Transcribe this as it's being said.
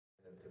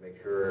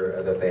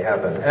that they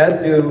happen, as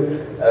do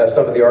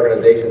some of the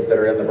organizations that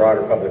are in the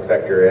broader public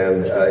sector.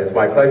 And it's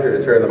my pleasure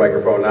to turn the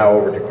microphone now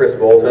over to Chris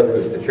Bolton,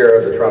 who's the chair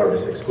of the Toronto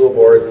District School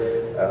Board.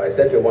 I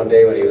said to him one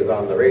day when he was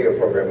on the radio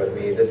program with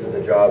me, this is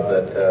a job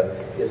that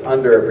is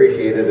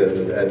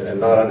underappreciated and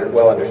not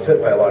well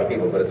understood by a lot of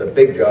people, but it's a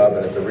big job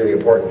and it's a really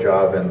important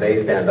job, and they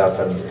stand up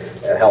and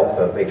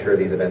help make sure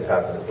these events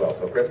happen as well.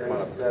 So Chris, come on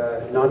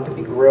up. Not to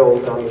be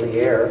grilled on the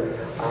air,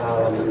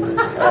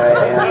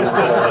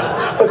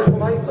 but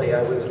politely.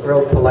 I was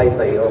grilled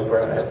politely over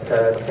at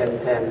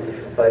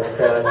 1010. But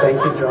thank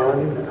you,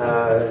 John,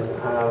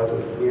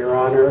 Your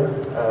Honor,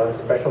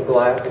 special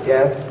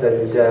guests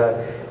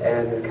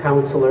and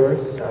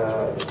counselors,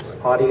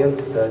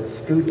 audience,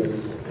 students,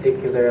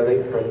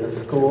 particularly from the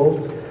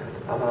schools,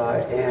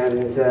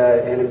 and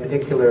in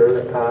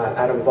particular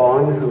Adam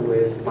Vaughn, who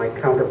is my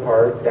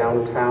counterpart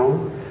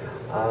downtown.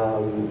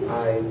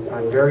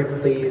 I'm very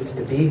pleased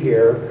to be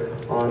here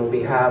on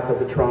behalf of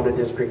the Toronto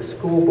District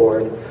School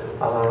Board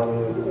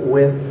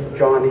with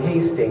John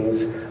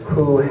Hastings,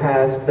 who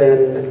has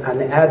been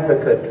an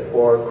advocate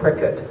for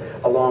cricket,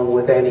 along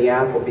with Annie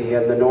Appleby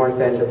in the north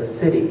end of the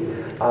city.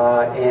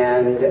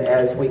 And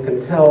as we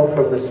can tell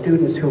from the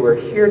students who are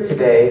here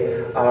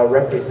today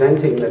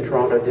representing the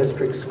Toronto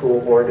District School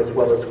Board as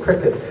well as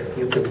cricket,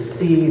 you can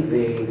see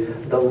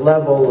the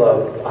level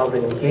of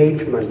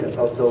engagement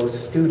of those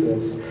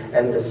students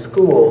and the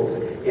schools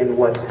in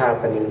what's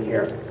happening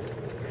here.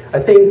 I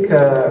think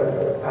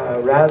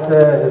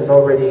Raza has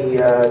already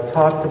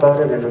talked about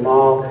it, and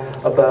Amal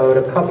about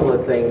a couple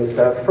of things.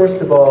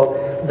 First of all,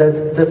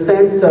 the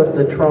sense of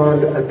the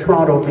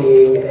Toronto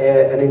being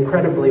an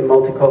incredibly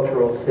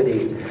multicultural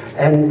city,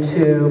 and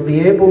to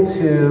be able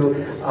to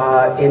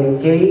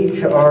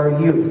engage our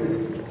youth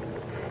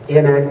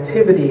in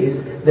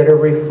activities that are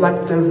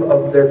reflective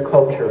of their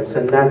cultures,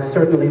 and that's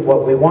certainly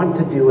what we want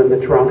to do in the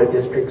Toronto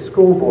District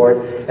School Board.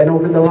 And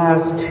over the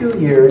last 2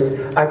 years,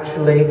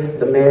 actually,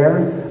 the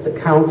mayor, the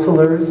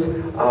councillors,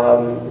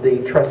 the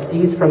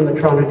trustees from the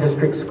Toronto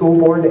District School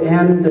Board,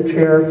 and the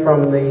chair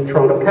from the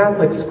Toronto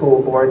Catholic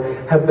School Board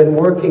have been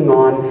working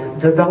on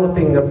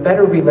developing a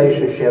better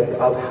relationship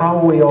of how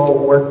we all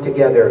work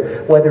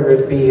together, whether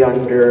it be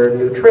under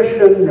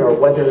nutrition or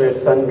whether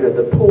it's under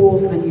the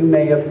pools that you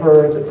may have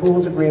heard, the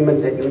pools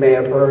agreement that you may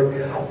have heard,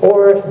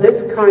 or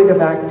this kind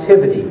of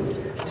activity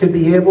to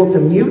be able to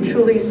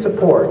mutually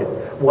support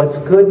what's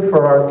good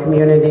for our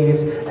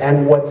communities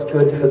and what's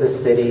good for the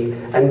city,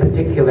 and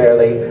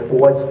particularly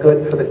what's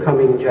good for the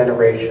coming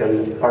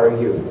generation, our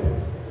youth.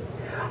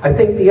 I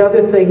think the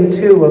other thing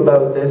too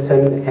about this,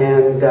 and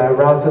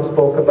Raza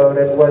spoke about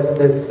it, was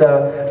this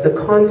the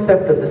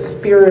concept of the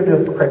spirit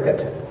of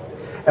cricket.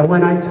 And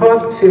when I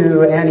talked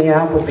to Annie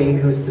Appleby,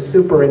 who's the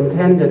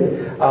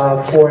superintendent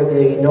for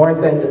the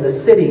north end of the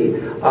city,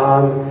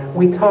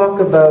 we talk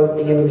about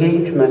the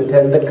engagement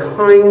and the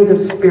kind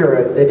of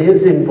spirit that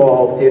is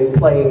involved in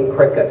playing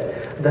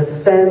cricket, the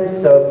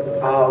sense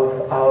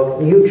of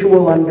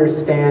mutual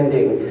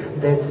understanding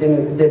that's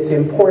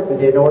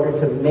important in order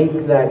to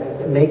make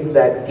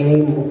that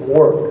game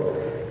work.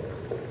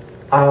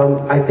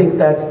 I think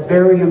that's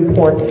very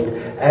important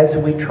as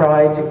we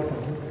try to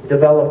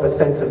develop a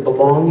sense of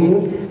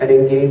belonging and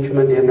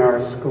engagement in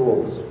our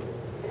schools.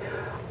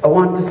 I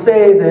want to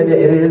say that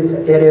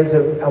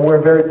we're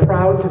very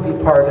proud to be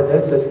part of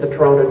this as the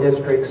Toronto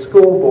District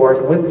School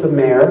Board with the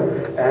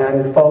mayor,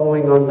 and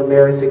following on the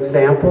mayor's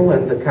example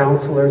and the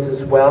councillors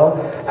as well.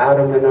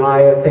 Adam and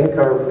I think,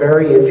 are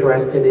very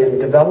interested in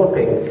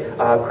developing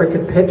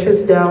cricket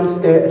pitches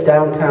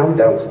downtown,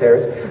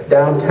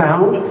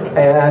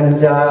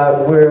 and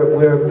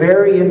we're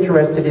very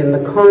interested in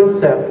the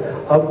concept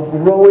of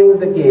growing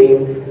the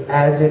game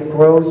as it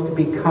grows to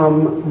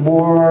become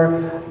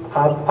more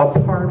a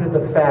part of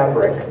the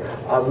fabric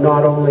of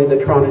not only the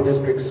Toronto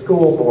District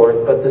School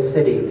Board, but the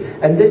city.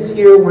 And this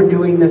year we're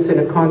doing this in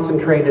a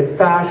concentrated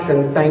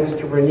fashion, thanks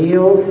to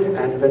Renil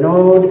and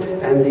Vinod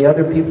and the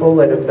other people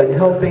that have been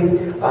helping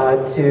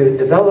to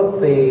develop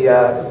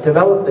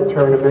the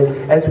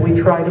tournament, as we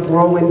try to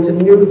grow into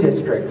new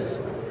districts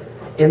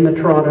in the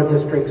Toronto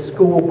District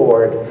School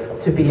Board,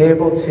 to be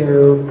able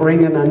to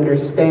bring an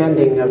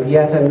understanding of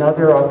yet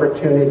another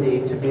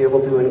opportunity to be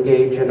able to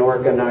engage in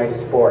organized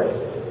sport.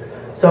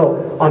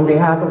 So, on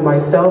behalf of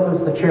myself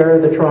as the chair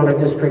of the Toronto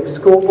District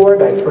School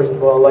Board, I'd first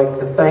of all like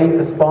to thank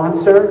the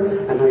sponsor,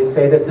 and I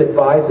say this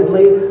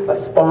advisedly, a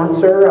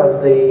sponsor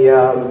of the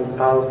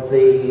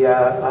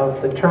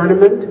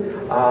tournament,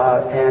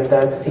 and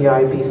that's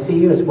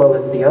CIBC, as well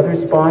as the other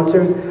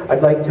sponsors.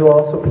 I'd like to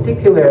also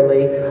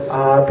particularly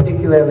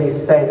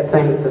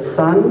thank the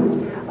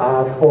Sun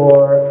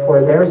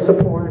for their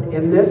support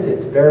in this.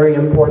 It's very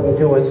important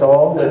to us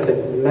all that the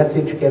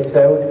message gets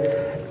out,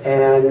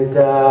 and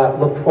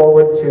look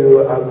forward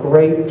to a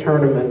great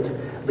tournament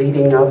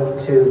leading up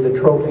to the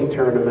trophy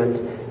tournament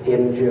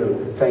in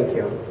June. Thank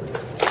you.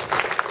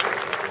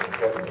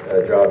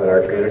 Job in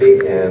our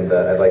community, and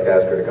I'd like to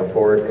ask her to come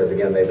forward, because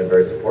again they've been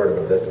very supportive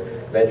of this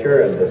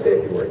venture, and to say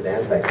a few words.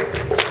 Dan, thank you.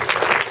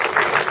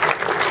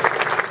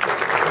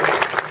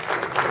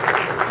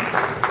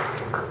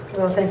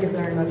 Well, thank you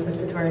very much,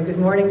 Mr. Torrey. Good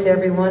morning to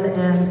everyone.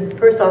 And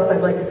first off,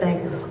 I'd like to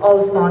thank all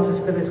the sponsors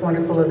for this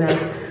wonderful event.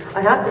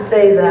 I have to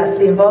say that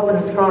the involvement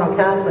of Toronto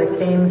Catholic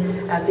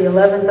came at the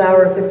 11th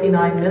hour,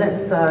 59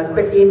 minutes.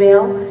 Quick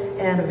email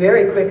and a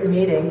very quick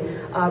meeting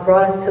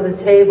brought us to the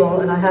table.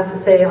 And I have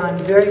to say I'm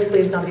very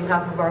pleased on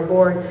behalf of our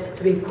board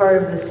to be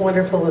part of this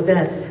wonderful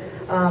event.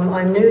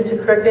 I'm new to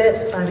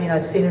cricket. I mean,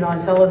 I've seen it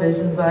on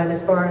television, but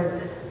as far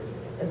as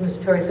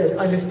Mr. Torrey said,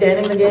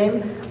 understanding the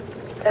game,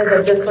 as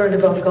I just learned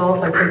about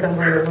golf, I think I'm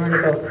going to learn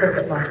about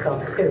cricket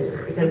myself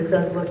too, because it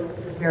does look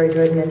very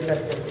good and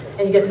interesting.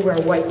 And you get to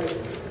wear white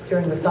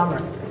during the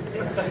summer.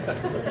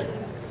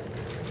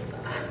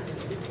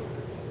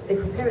 They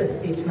prepared a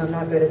speech, and I'm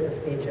not good at the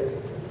speeches.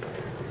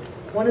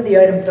 One of the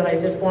items that I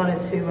just wanted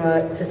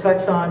to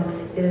touch on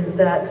is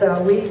that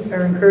we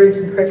are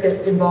encouraging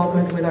cricket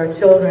involvement with our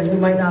children who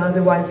might not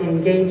otherwise be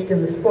engaged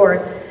in the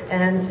sport,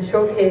 and to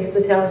showcase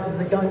the talents of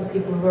the young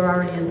people who are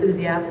already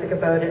enthusiastic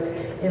about it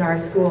in our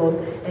schools.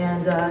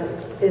 And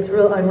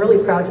I'm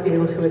really proud to be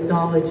able to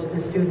acknowledge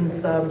the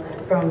students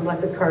from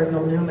Blessed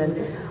Cardinal Newman,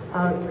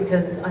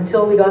 because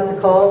until we got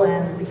the call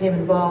and became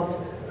involved,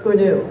 who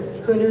knew?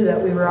 Who knew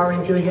that we were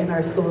already doing it in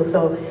our schools?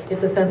 So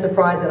it's a sense of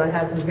pride that I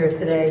have them here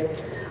today.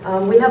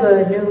 We have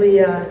a newly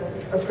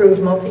approved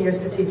multi-year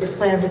strategic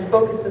plan which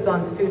focuses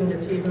on student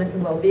achievement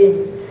and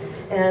well-being.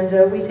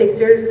 And we take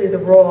seriously the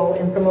role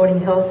in promoting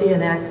healthy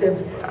and active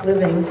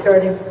living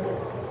starting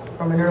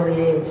from an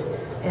early age.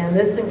 And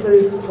this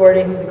includes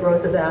supporting the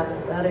growth of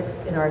athletics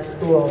in our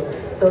school.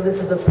 So this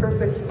is a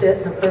perfect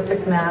fit and a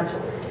perfect match.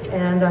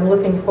 And I'm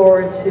looking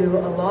forward to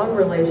a long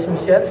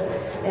relationship.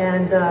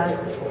 And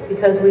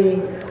because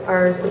we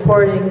are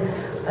supporting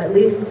at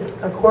least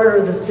a quarter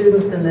of the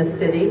students in this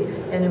city,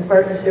 and in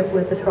partnership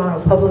with the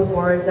Toronto Public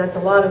Board, that's a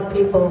lot of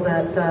people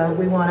that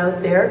we want out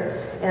there.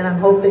 And I'm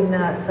hoping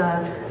that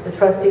the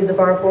trustees of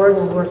our board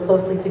will work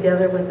closely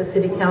together with the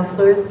city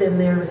councillors in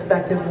their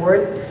respective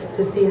wards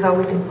to see how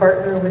we can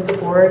partner with the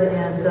board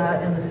and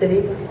the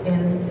city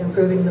in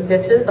improving the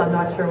pitches. I'm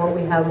not sure what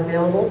we have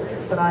available,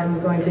 but I'm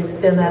going to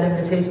extend that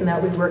invitation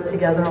that we work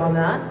together on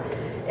that.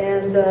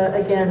 And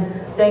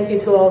again, thank you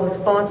to all the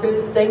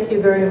sponsors. Thank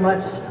you very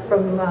much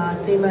from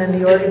CIMA and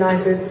the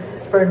organizers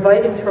for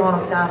inviting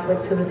Toronto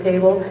Catholic to the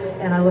table,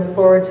 and I look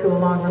forward to a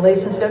long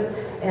relationship.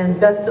 And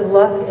best of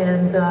luck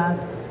and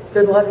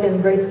good luck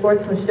and great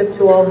sportsmanship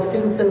to all the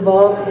students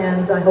involved,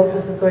 and I hope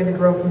this is going to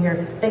grow from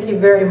here. Thank you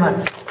very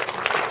much.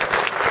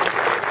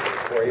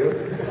 For you.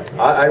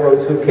 I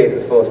wrote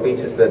suitcases full of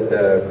speeches that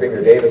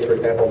Premier Davis, for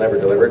example, never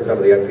delivered. Some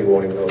of the young people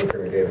won't even know who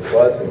Premier Davis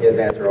was, and his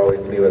answer always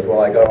to me was,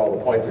 well, I got all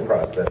the points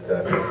across that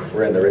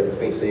were in the written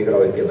speech, so you could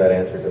always give that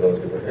answer to those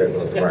who prepared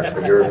those remarks.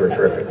 But yours were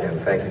terrific, and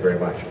thank you very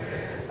much.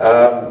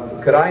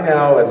 Could I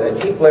now, and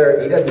Chief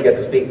Blair, he doesn't get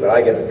to speak, but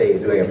I get to say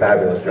he's doing a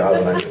fabulous job,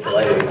 and I'm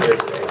delighted he's here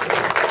today.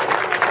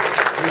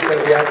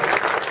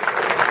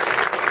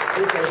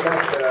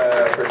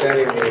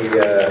 Presenting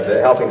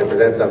helping to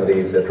present some of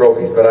these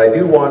trophies, but I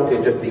do want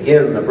to just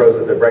begin the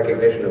process of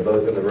recognition of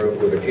those in the room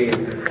who have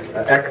achieved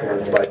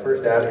excellence by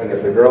first asking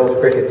if the girls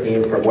cricket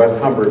team from West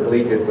Humber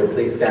Collegiate would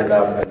please stand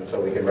up and so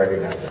we can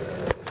recognize them.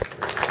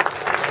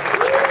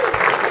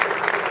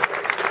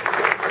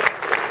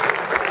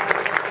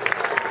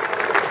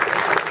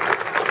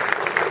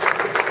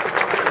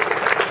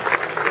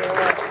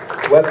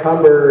 West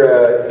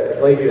Humber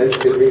Collegiate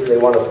Institute recently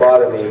won a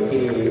spot in the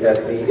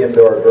TDSB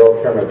Indoor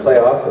Girls Tournament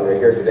Playoffs, and they're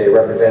here today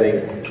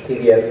representing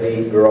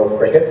TDSB Girls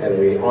Cricket, and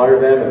we honor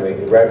them and we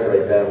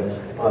congratulate them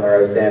on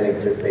their outstanding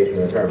participation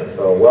in the tournament.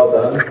 So well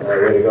done,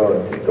 way to go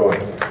and keep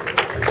going.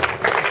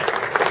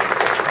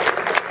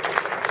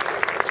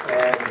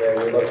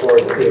 And we look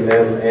forward to seeing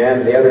them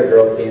and the other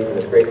girls teams, and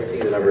it's great to see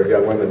the number of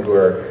young women who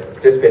are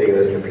participating in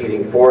this,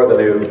 competing for the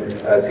new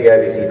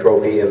CIBC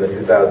trophy in the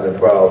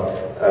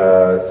 2012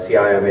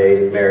 CIMA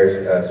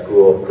Mayor's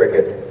School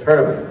Cricket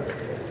Tournament.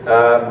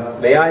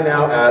 May I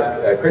now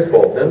ask Chris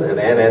Bolton and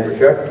Ann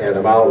Andrachuk and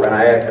Amal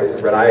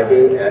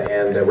Renayaki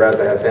and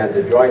Raza Hassan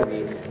to join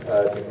me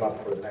to come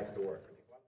up for the